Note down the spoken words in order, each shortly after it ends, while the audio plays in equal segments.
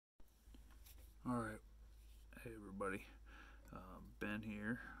Alright, hey everybody, Ben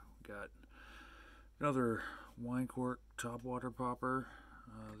here. Got another wine cork topwater popper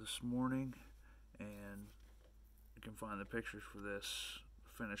this morning, and you can find the pictures for this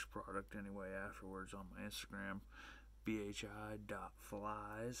finished product anyway afterwards on my Instagram, bhi.flies.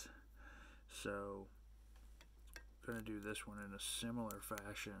 So, I'm going to do this one in a similar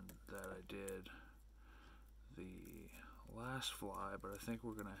fashion that I did the last fly, but I think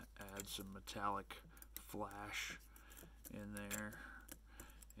we're going to add some metallic flash in there.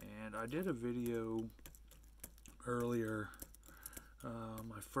 And I did a video earlier,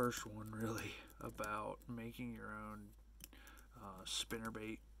 my first one really, about making your own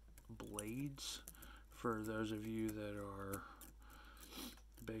spinnerbait blades for those of you that are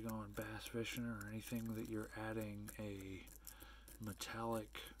big on bass fishing or anything that you're adding a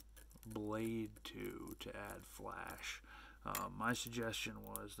metallic blade to add flash. My suggestion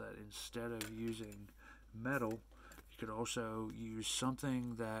was that instead of using metal, you could also use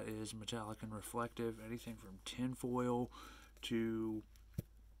something that is metallic and reflective, anything from tin foil to,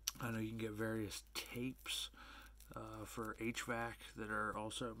 I know you can get various tapes for HVAC that are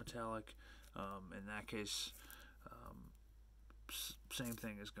also metallic. In that case, same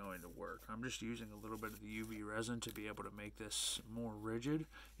thing is going to work. I'm just using a little bit of the UV resin to be able to make this more rigid.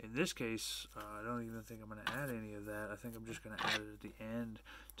 In this case, I don't even think I'm going to add any of that. I think I'm just going to add it at the end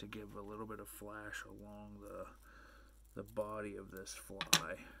to give a little bit of flash along the body of this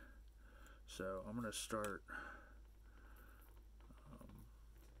fly. So I'm going to start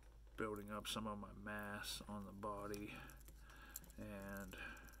building up some of my mass on the body and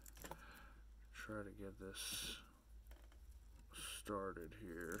try to get this started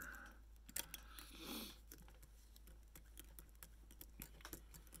here.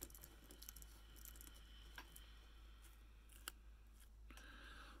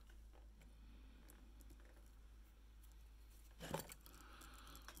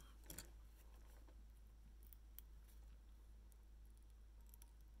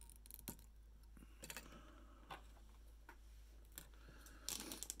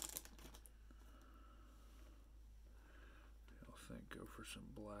 Go for some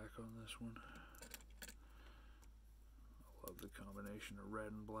black on this one. I love the combination of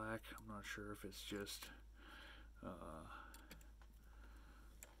red and black. I'm not sure if it's just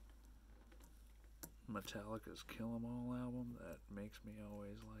Metallica's Kill 'Em All album that makes me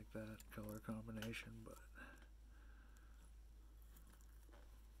always like that color combination, but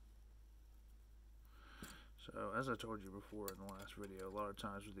so as I told you before in the last video, a lot of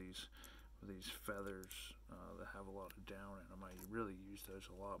times with these feathers that have a lot of down in them, I really use those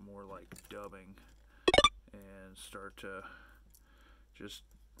a lot more like dubbing, and start to just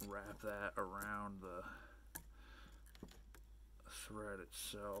wrap that around the thread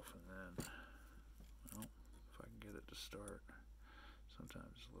itself, and then, well, if I can get it to start.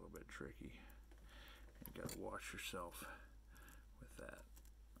 Sometimes it's a little bit tricky. You gotta watch yourself with that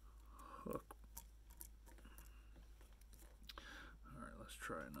hook. Alright, let's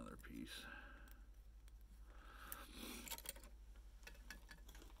try another piece.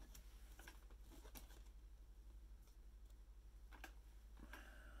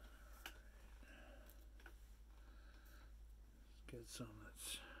 Get some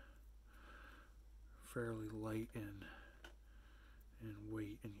that's fairly light in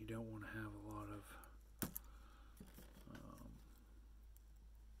weight, and you don't want to have a lot of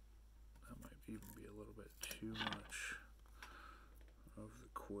that might even be a little bit too much of the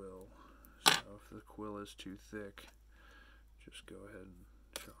quill. So if the quill is too thick, just go ahead and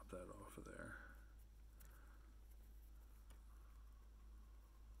chop that off of there.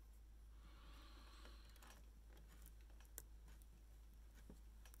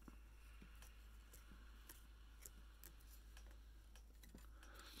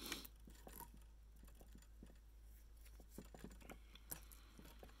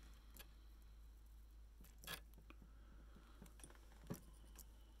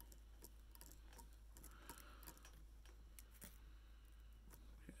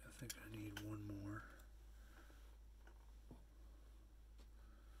 I think I need one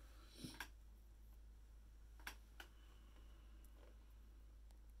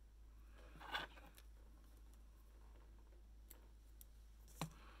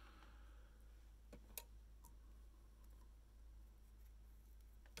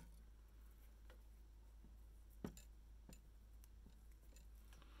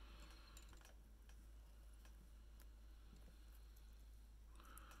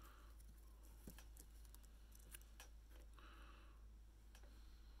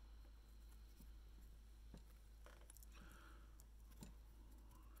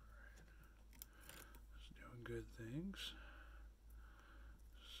things.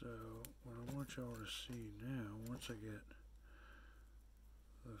 So what I want y'all to see now, once I get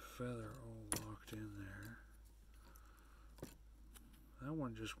the feather all locked in there, that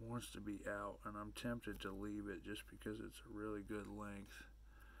one just wants to be out, and I'm tempted to leave it just because it's a really good length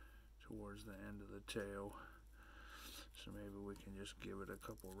towards the end of the tail. So maybe we can just give it a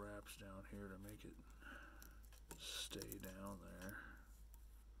couple wraps down here to make it stay down there.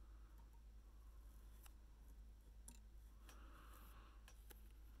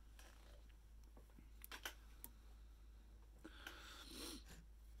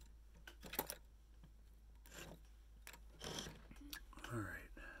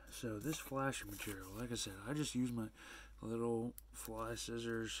 So this flashing material, like I said, I just use my little fly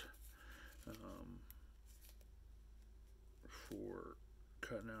scissors for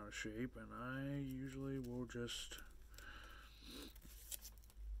cutting out a shape, and I usually will just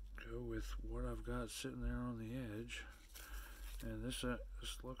go with what I've got sitting there on the edge. And this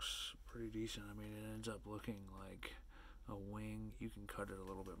looks pretty decent. I mean, it ends up looking like a wing. You can cut it a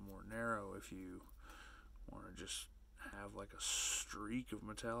little bit more narrow if you want to just have like a streak of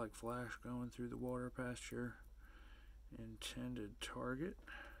metallic flash going through the water past your intended target.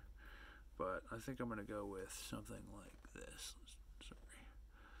 But I think I'm going to go with something like this. Sorry.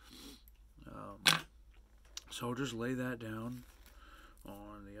 So I'll just lay that down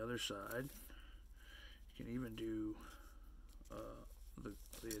on the other side. You can even do the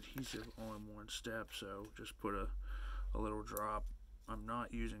adhesive all in one step, so just put a little drop. I'm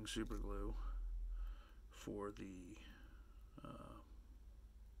not using super glue for the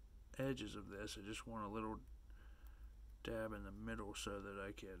edges of this. I just want a little dab in the middle so that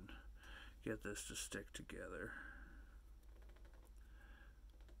I can get this to stick together.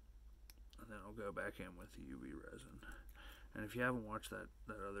 And then I'll go back in with the UV resin. And if you haven't watched that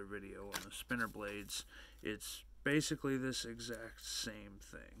other video on the spinner blades, it's basically this exact same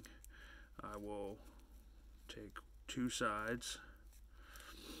thing. I will take two sides,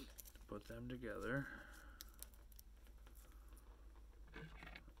 put them together,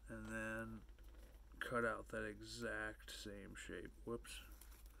 and then cut out that exact same shape. Whoops.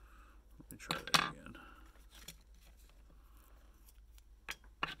 Let me try that again.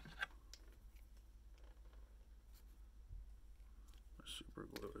 My super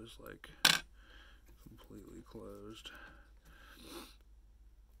glue is like completely closed.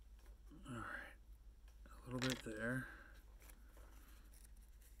 Alright. A little bit there.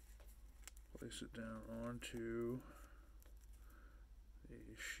 Place it down onto a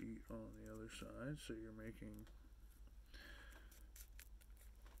sheet on the other side, so you're making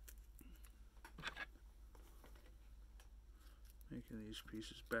these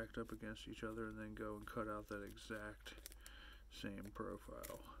pieces backed up against each other, and then go and cut out that exact same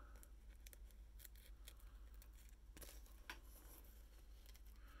profile.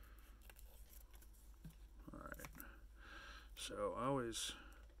 Alright, so I always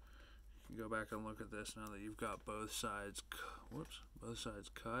go back and look at this now that you've got both sides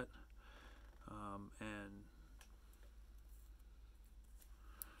cut, and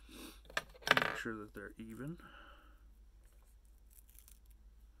make sure that they're even.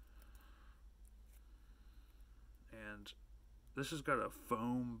 And this has got a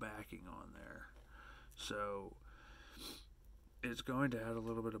foam backing on there, so it's going to add a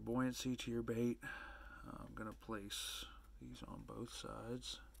little bit of buoyancy to your bait. I'm going to place these on both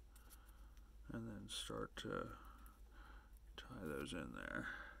sides and then start to tie those in there.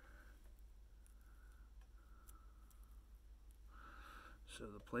 So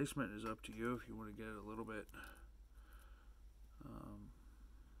the placement is up to you if you want to get it a little bit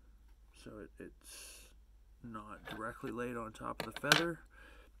so it's not directly laid on top of the feather.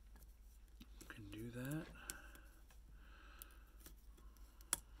 You can do that.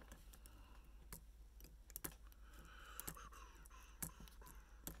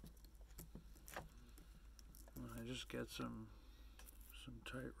 I just get some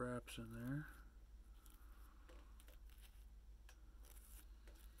tight wraps in there.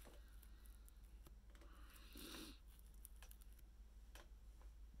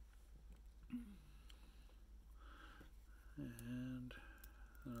 And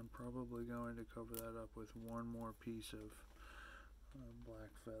I'm probably going to cover that up with one more piece of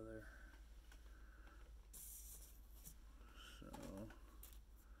black feather. So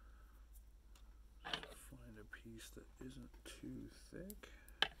find a piece that isn't too thick.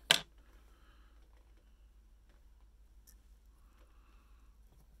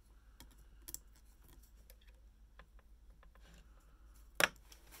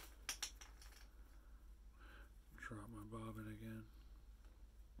 Drop my bobbin again.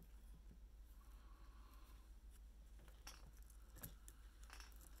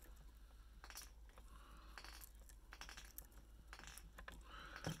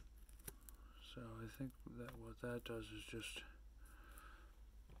 think that what that does is just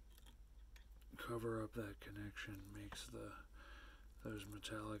cover up that connection, makes those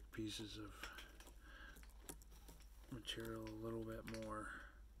metallic pieces of material a little bit more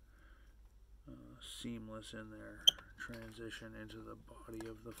seamless in their transition into the body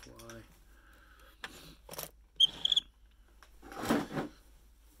of the fly.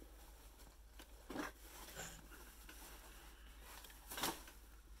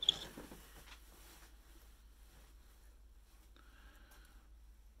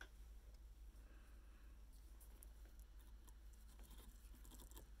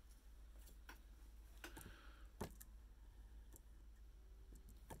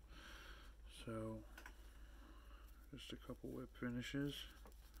 So, just a couple whip finishes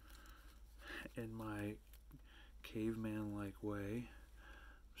in my caveman-like way.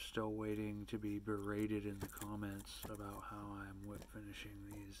 Still waiting to be berated in the comments about how I'm whip finishing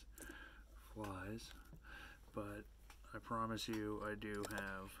these flies, but I promise you I do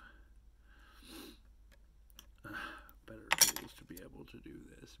have better tools to be able to do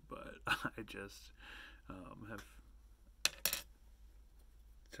this, but I just have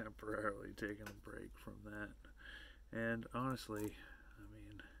temporarily taken a break from that. And honestly, I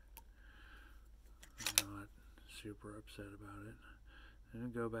mean, I'm not super upset about it. I'm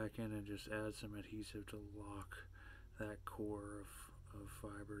going to go back in and just add some adhesive to lock that core of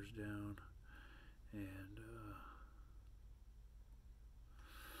fibers down, and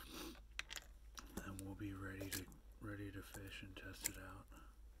we'll be ready to fish and test it out.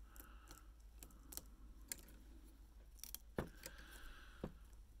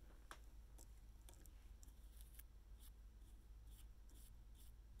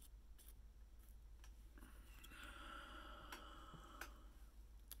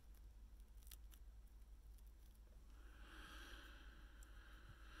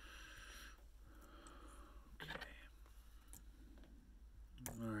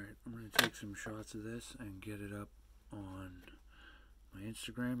 Alright, I'm going to take some shots of this and get it up on my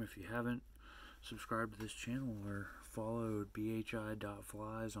Instagram. If you haven't subscribed to this channel or followed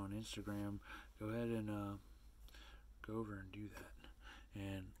bhi.flies on Instagram, go ahead and go over and do that.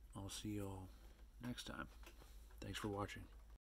 And I'll see y'all next time. Thanks for watching.